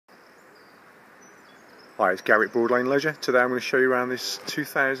Hi, it's Gary at Broad Lane Leisure. Today I'm going to show you around this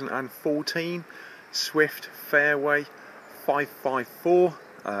 2014 Swift Fairway 554.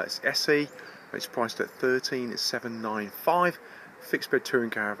 It's SE. It's priced at $13,795. Fixed bed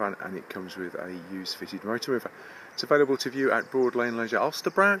touring caravan, and it comes with a used fitted motor mover. It's available to view at Broad Lane Leisure Ulster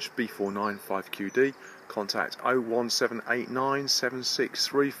branch, B495QD. Contact 01789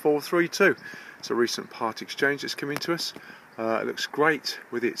 763432. It's a recent part exchange that's come into us. It looks great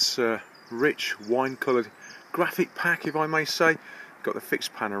with its rich wine coloured graphic pack, if I may say. Got the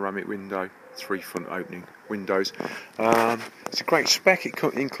fixed panoramic window, 3 front opening windows. It's a great spec. It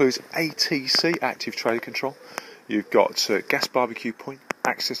includes ATC, active trailer control. You've got gas barbecue point,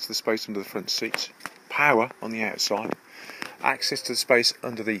 access to the space under the front seats, power on the outside, access to the space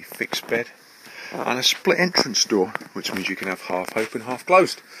under the fixed bed, and a split entrance door, which means you can have half open, half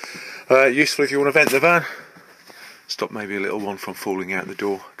closed. Useful if you want to vent the van, stop maybe a little one from falling out the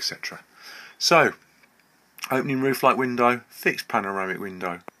door, etc. So, opening roof light window, fixed panoramic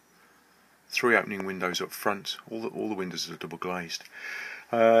window, 3 opening windows up front. All the windows are double glazed.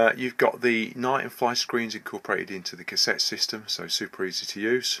 You've got the night and fly screens incorporated into the cassette system, so super easy to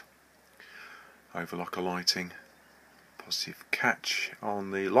use. Overlocker lighting, positive catch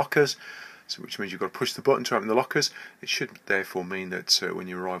on the lockers, so which means you've got to push the button to open the lockers. It should therefore mean that when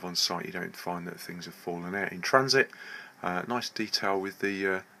you arrive on site you don't find that things have fallen out in transit. Nice detail with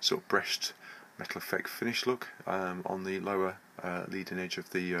the sort of brushed metal effect finish look on the lower leading edge of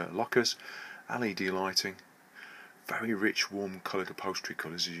the lockers. LED lighting, very rich warm coloured upholstery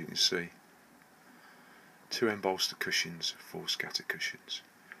colours, as you can see. 2 embolster cushions, 4 scatter cushions.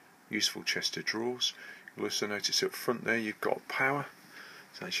 Useful chest of drawers. You'll also notice up front there you've got power,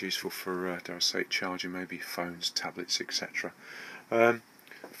 so that's useful for dare I say, charging maybe phones, tablets, etc.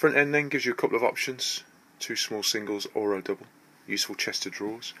 Front end then gives you a couple of options, 2 small singles or a double. Useful chest of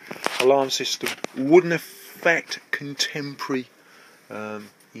drawers. Alarm system, wooden effect, contemporary,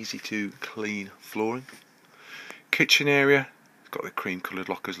 easy to clean flooring. Kitchen area, it's got the cream coloured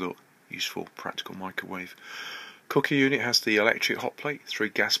lockers look, useful practical microwave. Cooker unit has the electric hot plate, 3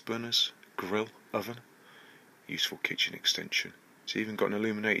 gas burners, grill, oven. Useful kitchen extension. It's even got an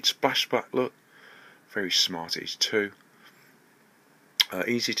illuminated splashback look, very smart it is too.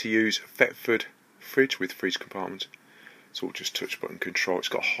 Easy to use Thetford fridge with freeze compartment. It's all just touch button control. It's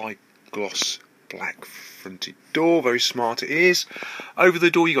got a high gloss black fronted door, very smart it is. Over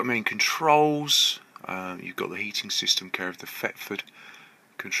the door you've got main controls. You've got the heating system care of the Thetford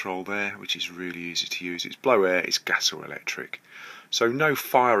control there, which is really easy to use. It's blow air, it's gas or electric. So no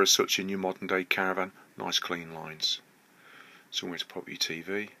fire as such in your modern day caravan. Nice clean lines. Somewhere to pop your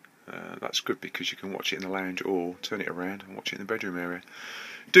TV. That's good because you can watch it in the lounge or turn it around and watch it in the bedroom area.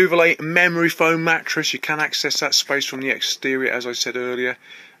 Duvet memory foam mattress. You can access that space from the exterior, as I said earlier.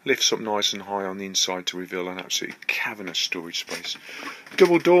 Lifts up nice and high on the inside to reveal an absolutely cavernous storage space.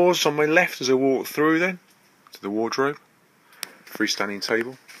 Double doors on my left as I walk through then to the wardrobe. Freestanding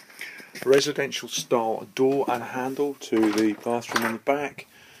table. Residential style door and handle to the bathroom on the back.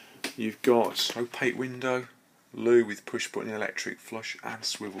 You've got opaque window, loo with push button electric flush and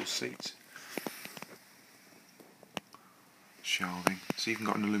swivel seats. Shelving. It's even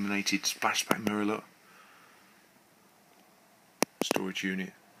got an illuminated splashback mirror look. Storage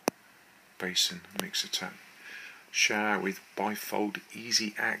unit, basin, mixer tap. Shower with bifold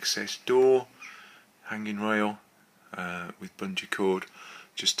easy access door, hanging rail with bungee cord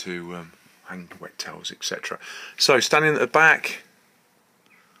just to hang wet towels, etc. So standing at the back,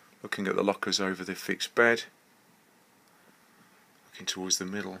 looking at the lockers over the fixed bed, looking towards the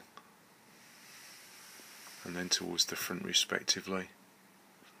middle and then towards the front respectively.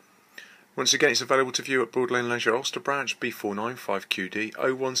 Once again, it's available to view at Broad Lane Leisure Ulster branch, B495QD,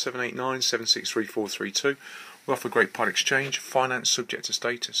 01789 763432. We offer great part exchange, finance subject to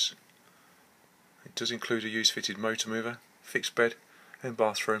status. It does include a used fitted motor mover, fixed bed and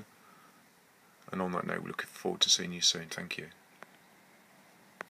bathroom. And on that note, we're looking forward to seeing you soon. Thank you.